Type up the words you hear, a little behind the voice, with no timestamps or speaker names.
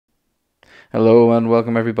Hello and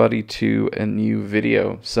welcome everybody to a new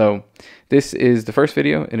video. So this is the first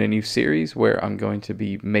video in a new series where I'm going to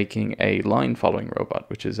be making a line following robot,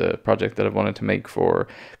 which is a project that I've wanted to make for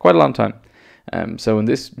quite a long time. So in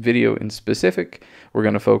this video in specific, we're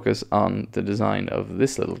going to focus on the design of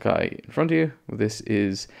this little guy in front of you. This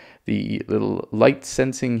is the little light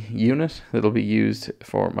sensing unit that'll be used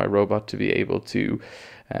for my robot to be able to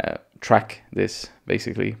track this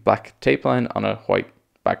basically black tape line on a white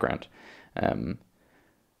background.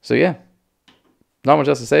 So yeah, not much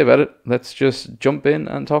else to say about it. Let's just jump in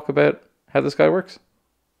and talk about how this guy works.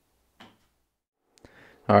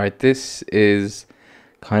 Alright, this is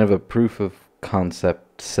kind of a proof of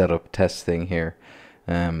concept setup test thing here.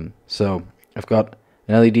 So I've got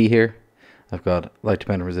an LED here, I've got light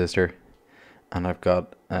dependent resistor, and I've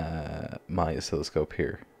got my oscilloscope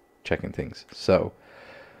here checking things. So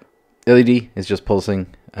LED is just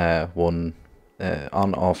pulsing on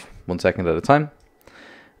off 1 second at a time,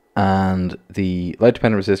 and the light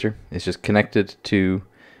dependent resistor is just connected to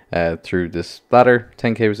through this ladder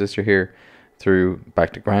 10k resistor here through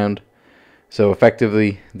back to ground. So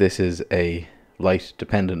effectively this is a light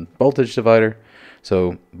dependent voltage divider.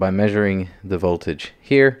 So by measuring the voltage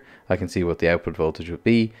here, I can see what the output voltage would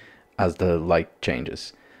be as the light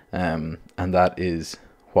changes, and that is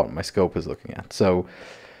what my scope is looking at. So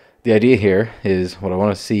the idea here is, what I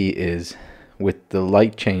want to see is, with the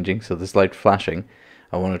light changing, so this light flashing,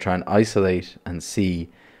 I want to try and isolate and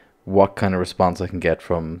see what kind of response I can get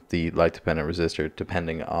from the light dependent resistor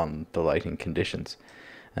depending on the lighting conditions.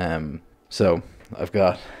 So I've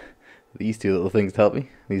got these two little things to help me.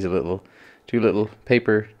 These are two little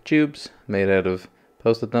paper tubes made out of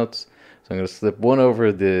post-it notes. So I'm going to slip one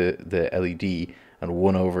over the LED and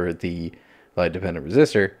one over the light dependent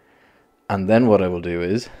resistor. And then what I will do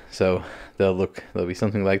is, so they'll be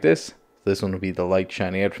something like this. This one will be the light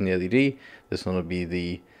shining out from the LED. This one will be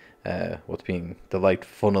the the light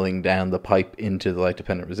funneling down the pipe into the light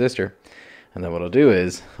dependent resistor. And then what I'll do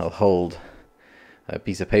is I'll hold a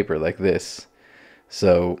piece of paper like this.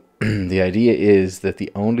 So the idea is that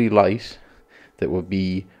the only light that will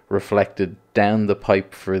be reflected down the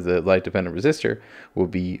pipe for the light dependent resistor will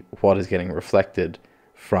be what is getting reflected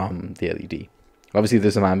from the LED. Obviously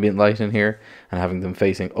there's some ambient light in here, and having them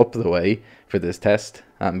facing up the way for this test,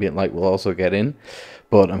 ambient light will also get in,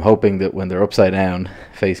 but I'm hoping that when they're upside down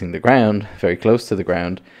facing the ground, very close to the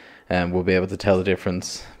ground, we'll be able to tell the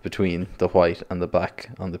difference between the white and the black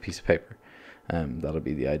on the piece of paper. That'll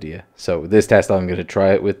be the idea. So this test, I'm going to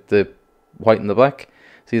try it with the white and the black,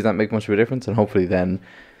 see if that make much of a difference, and hopefully then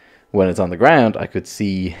when it's on the ground I could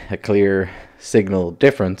see a clear signal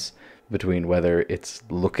difference between whether it's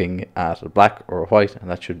looking at a black or a white,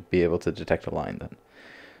 and that should be able to detect a line then.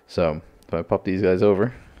 So if I pop these guys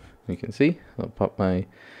over, you can see I'll pop my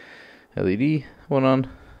LED one on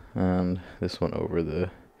and this one over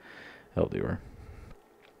the LDR.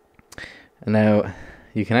 And now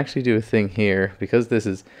you can actually do a thing here, because this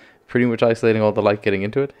is pretty much isolating all the light getting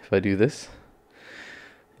into it. If I do this,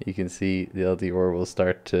 you can see the LDR will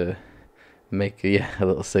start to make a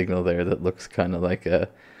little signal there that looks kind of like a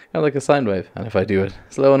sine wave, and if I do it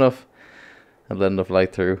slow enough and let enough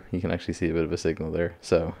light through, you can actually see a bit of a signal there.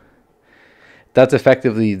 So that's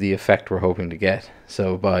effectively the effect we're hoping to get.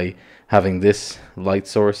 So by having this light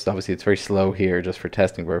source, obviously it's very slow here just for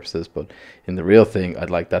testing purposes, but in the real thing I'd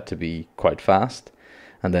like that to be quite fast,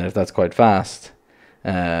 and then if that's quite fast,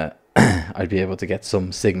 I'd be able to get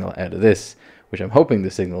some signal out of this, which I'm hoping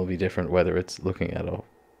the signal will be different whether it's looking at a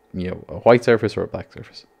white surface or a black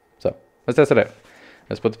surface. So let's test it out.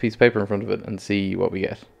 Let's put the piece of paper in front of it and see what we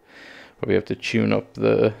get. But we have to tune up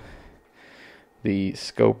the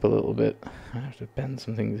scope a little bit. I have to bend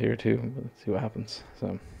some things here too, but let's see what happens.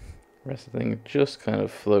 So the rest of the thing just kind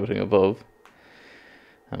of floating above,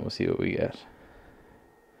 and we'll see what we get.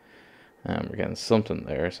 And we're getting something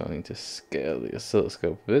there, so I need to scale the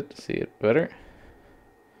oscilloscope a bit to see it better.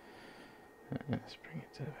 Let's bring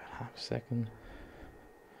it to about half a second.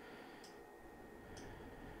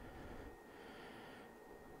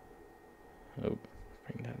 Oh,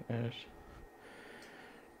 bring that out.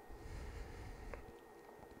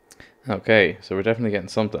 Okay, so we're definitely getting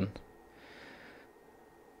something.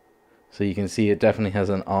 So you can see it definitely has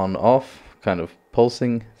an on-off kind of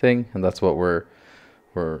pulsing thing, and that's what we're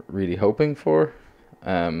really hoping for,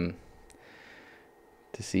 to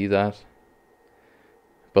see that.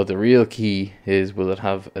 But the real key is, will it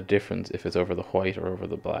have a difference if it's over the white or over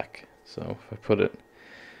the black? So if I put it,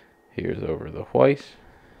 here's over the white,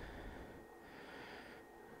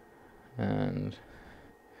 and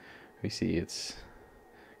we see it's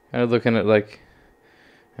kind of looking at like,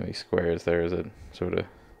 how many squares there is it sort of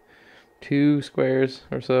 2 squares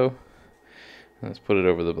or so. Let's put it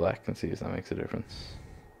over the black and see if that makes a difference.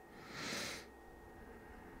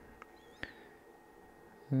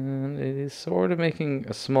 And it is sort of making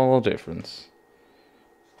a small difference.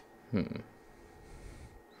 What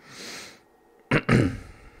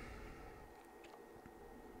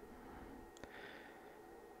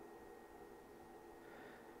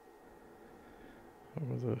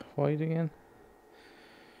was the white again?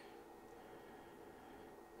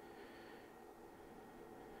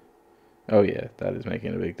 Oh yeah, that is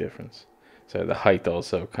making a big difference. So the height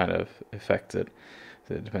also kind of affects it.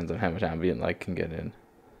 So it depends on how much ambient light can get in.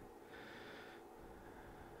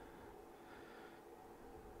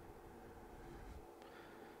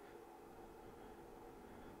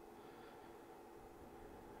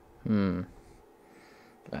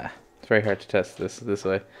 It's very hard to test this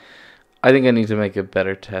way. I think I need to make a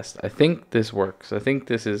better test. I think this works. I think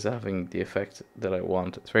this is having the effect that I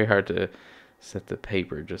want. It's very hard to set the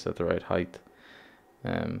paper just at the right height.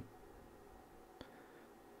 So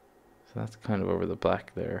that's kind of over the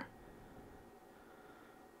black there.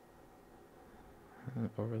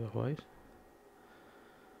 Over the white.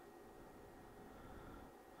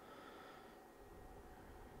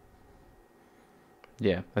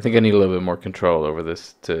 Yeah, I think I need a little bit more control over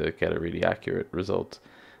this to get a really accurate result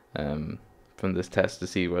from this test to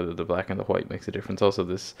see whether the black and the white makes a difference. Also,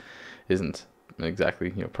 this isn't exactly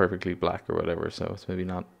perfectly black or whatever, so it's maybe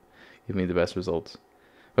not giving me the best results.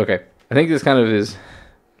 Okay, I think this kind of is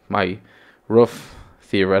my rough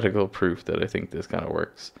theoretical proof that I think this kind of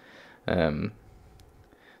works. So I'm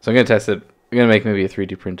going to test it. I'm going to make maybe a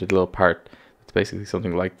 3D printed little part that's basically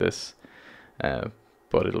something like this,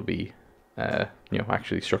 but it'll be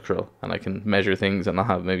actually structural, and I can measure things, and I'll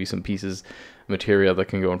have maybe some pieces of material that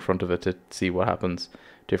can go in front of it to see what happens,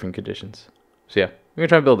 different conditions. So yeah, I'm going to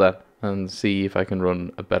try and build that and see if I can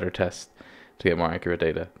run a better test to get more accurate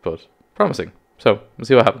data, but promising. So we'll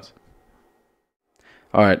see what happens.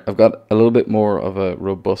 Alright, I've got a little bit more of a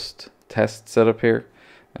robust test setup here.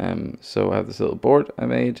 So I have this little board I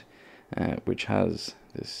made, which has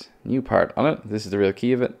this new part on it. This is the real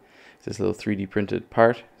key of it. It's this little 3D printed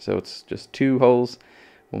part. So it's just 2 holes,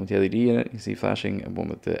 one with the LED in it, you see flashing, and one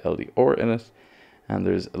with the LDR in it. And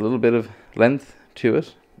there's a little bit of length to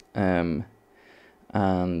it. And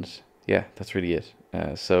yeah, that's really it.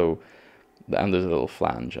 And there's a little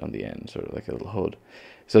flange on the end, sort of like a little hood.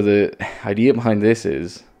 So the idea behind this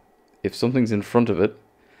is, if something's in front of it,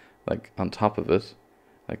 like on top of it,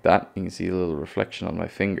 like that, you can see a little reflection on my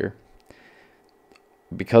finger.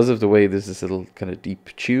 Because of the way there's this little kind of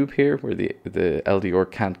deep tube here, where the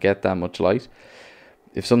LDR can't get that much light,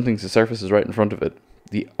 if the surface is right in front of it,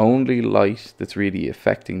 the only light that's really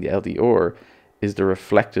affecting the LDR is the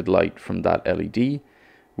reflected light from that LED,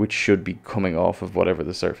 which should be coming off of whatever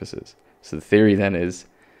the surface is. So the theory then is,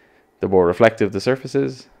 the more reflective the surface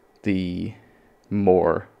is, the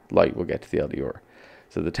more light will get to the LDR.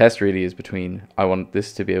 So the test really is between, I want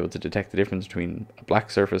this to be able to detect the difference between a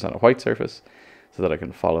black surface and a white surface, so that I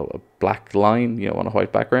can follow a black line, on a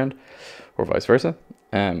white background, or vice versa.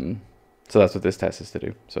 So that's what this test is to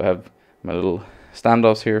do. So I have my little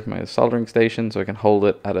standoffs here, my soldering station, so I can hold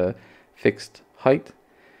it at a fixed height,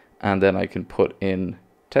 and then I can put in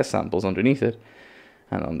test samples underneath it,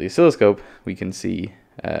 and on the oscilloscope we can see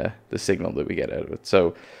the signal that we get out of it.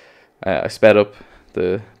 So I sped up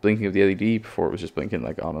the blinking of the LED. Before it was just blinking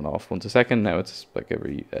like on and off once a second. Now it's like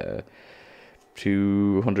every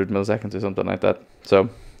 200 milliseconds or something like that. So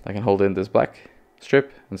I can hold in this black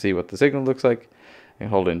strip and see what the signal looks like. I can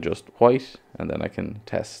hold in just white, and then I can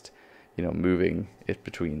test, moving it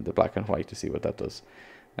between the black and white to see what that does.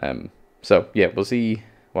 So yeah, we'll see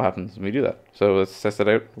what happens when we do that. So let's test it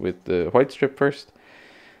out with the white strip first.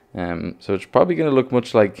 So it's probably going to look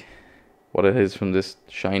much like what it is from this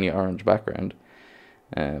shiny orange background.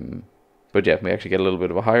 But yeah, we actually get a little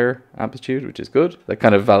bit of a higher amplitude, which is good. That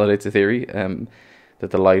kind of validates the theory that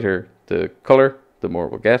the lighter the color, the more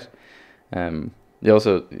we'll get. You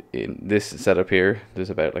also, in this setup here,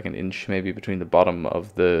 there's about like an inch maybe between the bottom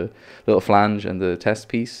of the little flange and the test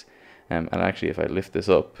piece. And actually, if I lift this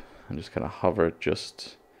up and just kind of hover it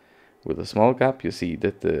just with a small gap, you'll see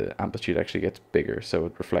that the amplitude actually gets bigger, so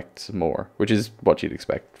it reflects more, which is what you'd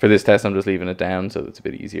expect. For this test, I'm just leaving it down so it's a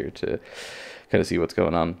bit easier to kind of see what's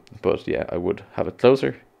going on. But yeah, I would have it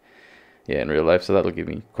closer, in real life, so that'll give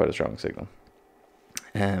me quite a strong signal.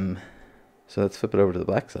 So let's flip it over to the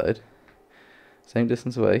black side, same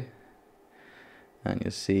distance away, and you'll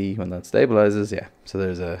see when that stabilizes, so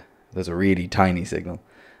there's a really tiny signal,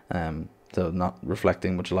 so not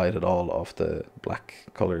reflecting much light at all off the black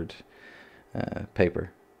colored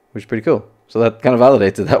paper, which is pretty cool. So that kind of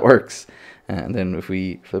validates that that works. And then if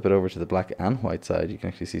we flip it over to the black and white side, you can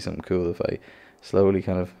actually see something cool. If I slowly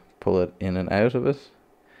kind of pull it in and out of it,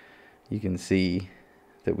 you can see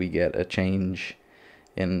that we get a change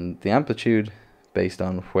in the amplitude based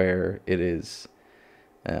on where it is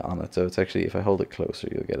on it. So it's actually, if I hold it closer,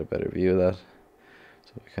 you'll get a better view of that.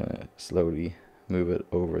 So we kind of slowly move it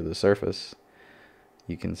over the surface.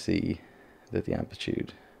 You can see that the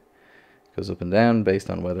amplitude goes up and down based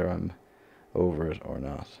on whether I'm over it or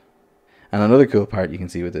not. And another cool part you can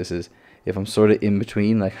see with this is if I'm sort of in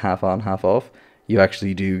between, like half on, half off, you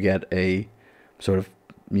actually do get a sort of,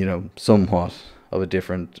 you know, somewhat of a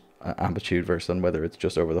different amplitude versus on whether it's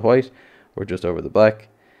just over the white or just over the black.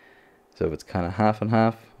 So if it's kind of half and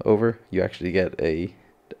half over, you actually get a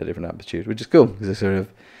different amplitude, which is cool because it sort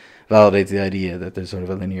of validates the idea that there's sort of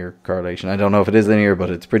a linear correlation. I don't know if it is linear, but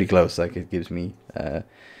it's pretty close. Like it gives me a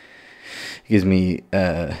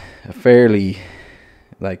fairly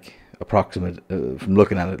like approximate, from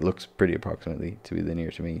looking at it, looks pretty approximately to be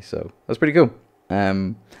linear to me. So that's pretty cool.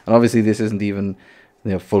 And obviously this isn't even,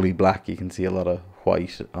 you know, fully black. You can see a lot of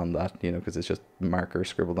white on that, you know, because it's just marker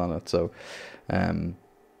scribbled on it. So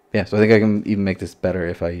yeah, so I think I can even make this better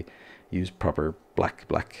if I use proper black,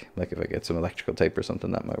 like if I get some electrical tape or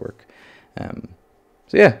something, that might work.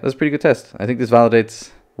 So yeah, that's a pretty good test. I think this validates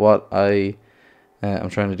what I'm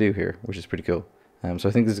trying to do here, which is pretty cool. So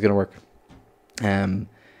I think this is going to work.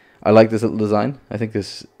 I like this little design. I think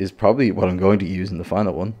this is probably what I'm going to use in the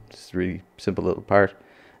final one. It's a really simple little part.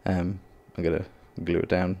 I'm going to glue it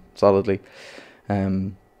down solidly. So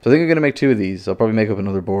I think I'm going to make 2 of these. I'll probably make up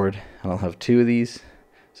another board and I'll have 2 of these.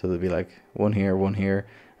 So there'll be like one here,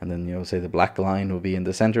 and then, you know, say the black line will be in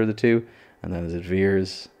the center of the 2, and then as it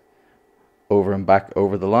veers over and back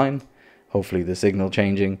over the line, hopefully the signal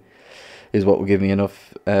changing is what will give me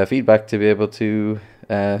enough feedback to be able to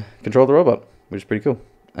control the robot, which is pretty cool.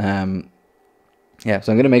 Yeah,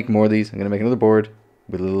 so I'm going to make more of these. I'm going to make another board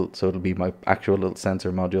with a little, so it'll be my actual little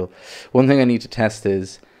sensor module. One thing I need to test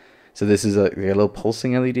is, so this is a little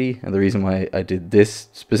pulsing LED, and the reason why I did this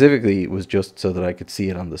specifically was just so that I could see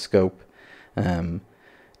it on the scope.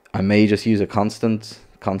 I may just use a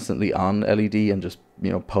constantly on LED and just, you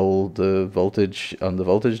know, pull the voltage on the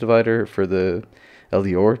voltage divider for the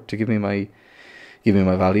LDR to give me my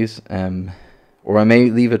values. Or I may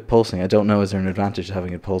leave it pulsing. I don't know, is there an advantage to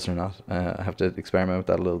having it pulse or not? I have to experiment with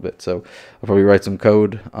that a little bit. So I'll probably write some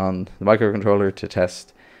code on the microcontroller to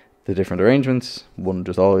test the different arrangements, one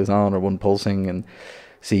just always on or one pulsing, and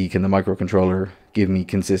see, can the microcontroller give me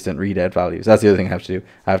consistent readout values. That's the other thing I have to do.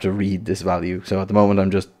 I have to read this value. So at the moment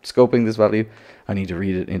I'm just scoping this value. I need to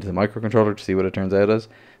read it into the microcontroller to see what it turns out as.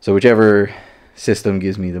 So whichever system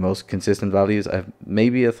gives me the most consistent values. I have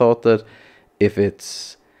maybe a thought that if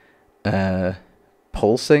it's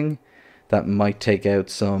pulsing, that might take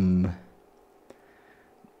out some,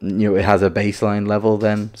 you know, it has a baseline level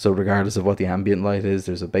then, so regardless of what the ambient light is,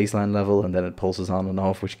 there's a baseline level, and then it pulses on and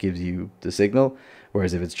off, which gives you the signal.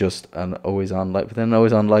 Whereas if it's just an always on light, but then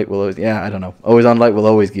always on light will always, yeah, I don't know, always on light will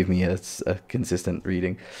always give me a consistent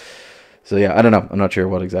reading. So yeah, I don't know, I'm not sure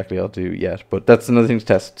what exactly I'll do yet, but that's another thing to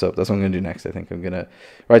test. So that's what I'm going to do next. I think I'm going to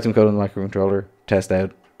write some code on the microcontroller, test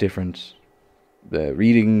out different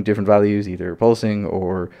reading different values, either pulsing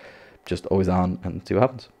or just always on, and see what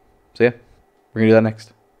happens. So yeah, we're going to do that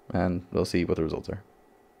next, and we'll see what the results are.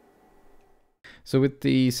 So with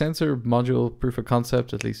the sensor module proof of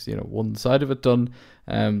concept, at least, you know, one side of it done,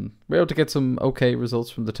 we're able to get some okay results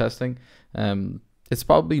from the testing. It's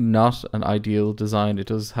probably not an ideal design. It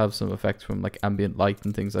does have some effects from like ambient light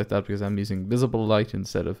and things like that, because I'm using visible light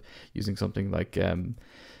instead of using something like an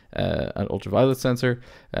ultraviolet sensor,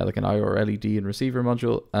 like an IR LED and receiver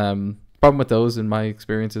module. Problem with those, in my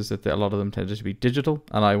experience, is that a lot of them tended to be digital,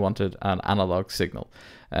 and I wanted an analog signal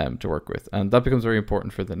to work with, and that becomes very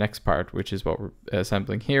important for the next part, which is what we're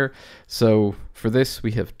assembling here. So for this,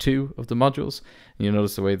 we have 2 of the modules, and you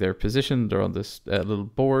notice the way they're positioned. They're on this little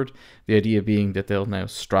board, the idea being that they'll now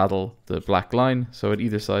straddle the black line. So at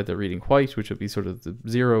either side they're reading white, which would be sort of the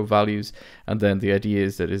 0 values, and then the idea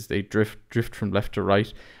is that as they drift from left to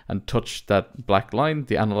right and touch that black line,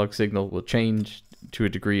 the analog signal will change to a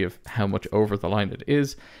degree of how much over the line it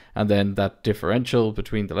is, and then that differential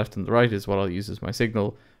between the left and the right is what I'll use as my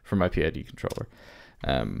signal for my PID controller.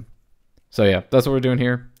 So yeah, that's what we're doing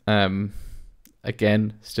here.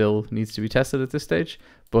 Again, still needs to be tested at this stage,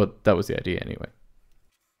 but that was the idea anyway.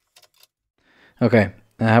 Okay,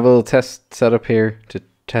 I have a little test set up here to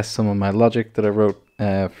test some of my logic that I wrote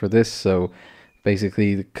for this. So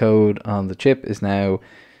basically the code on the chip is now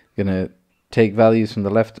going to take values from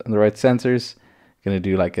the left and the right sensors, going to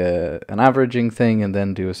do like an averaging thing and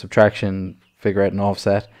then do a subtraction, figure out an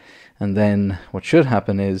offset. And then what should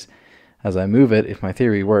happen is, as I move it, if my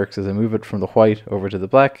theory works, as I move it from the white over to the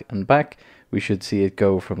black and back, we should see it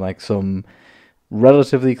go from like some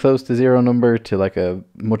relatively close to zero number to like a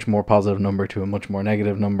much more positive number to a much more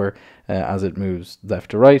negative number as it moves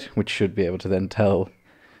left to right, which should be able to then tell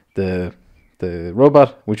the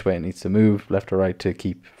robot which way it needs to move, left or right, to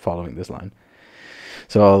keep following this line.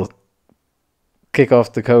 So I'll kick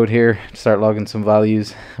off the code here, start logging some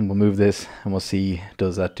values, and we'll move this and we'll see,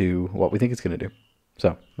 does that do what we think it's going to do.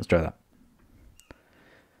 So let's try that.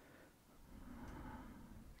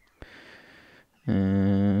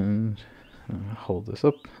 And I'll hold this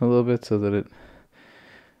up a little bit so that it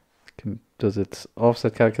does its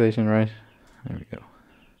offset calculation right. There we go.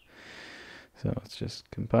 So it's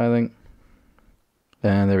just compiling.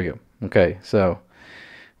 And there we go. Okay, so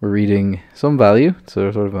we're reading some value.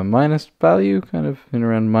 So sort of a minus value, kind of in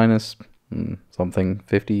around minus something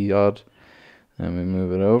 50 odd. And we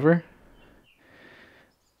move it over.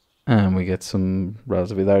 And we get some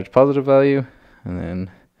relatively large positive value. And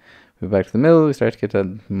then move back to the middle, we start to get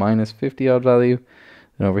that minus 50 odd value.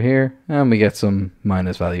 And over here, and we get some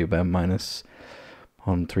minus value, about minus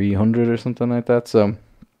 300 or something like that. So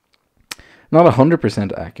not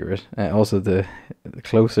 100% accurate. Also, the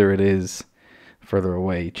closer it is, further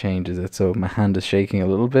away changes it. So my hand is shaking a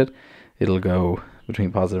little bit. It'll go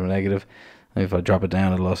between positive and negative. And if I drop it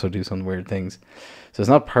down, it'll also do some weird things. So it's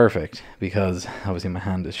not perfect because obviously my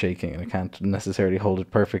hand is shaking and I can't necessarily hold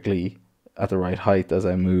it perfectly at the right height as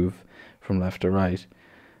I move from left to right.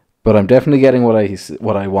 But I'm definitely getting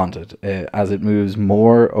what I wanted. As it moves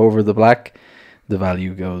more over the black, the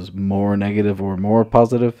value goes more negative or more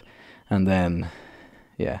positive. And then,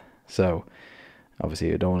 yeah, so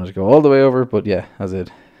obviously I don't want it to go all the way over, but yeah, as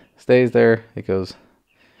it stays there, it goes.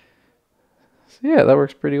 So yeah, that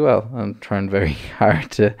works pretty well. I'm trying very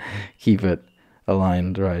hard to keep it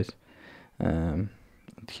aligned right.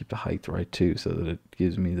 Keep the height right too, so that it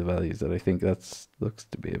gives me the values that I think looks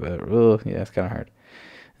to be about. Oh, yeah, it's kind of hard.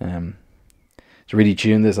 To really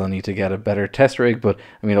tune this, I'll need to get a better test rig, but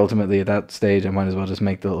I mean, ultimately at that stage, I might as well just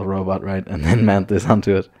make the little robot right and then mount this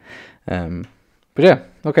onto it. But yeah,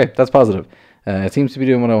 okay, that's positive. It seems to be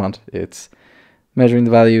doing what I want. It's measuring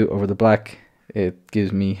the value over the black. It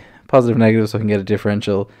gives me positive, negative, so I can get a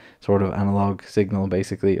differential sort of analog signal,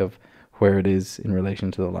 basically, of where it is in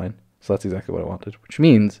relation to the line. So that's exactly what I wanted, which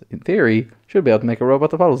means, in theory, should be able to make a robot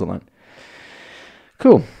that follows the line.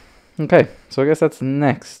 Cool. Okay, so I guess that's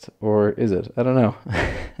next, or is it? I don't know.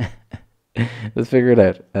 Let's figure it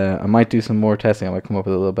out. I might do some more testing. I might come up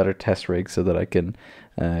with a little better test rig so that I can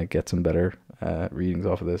get some better readings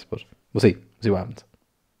off of this, but we'll see. See what happens.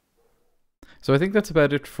 So I think that's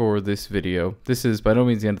about it for this video. This is by no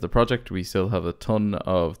means the end of the project. We still have a ton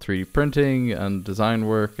of 3D printing and design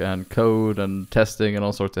work and code and testing and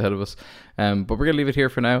all sorts ahead of us. But we're going to leave it here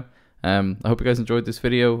for now. I hope you guys enjoyed this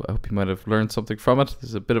video. I hope you might have learned something from it.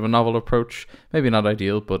 This is a bit of a novel approach. Maybe not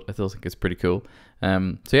ideal, but I still think it's pretty cool.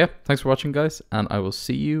 So yeah, thanks for watching, guys, and I will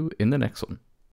see you in the next one.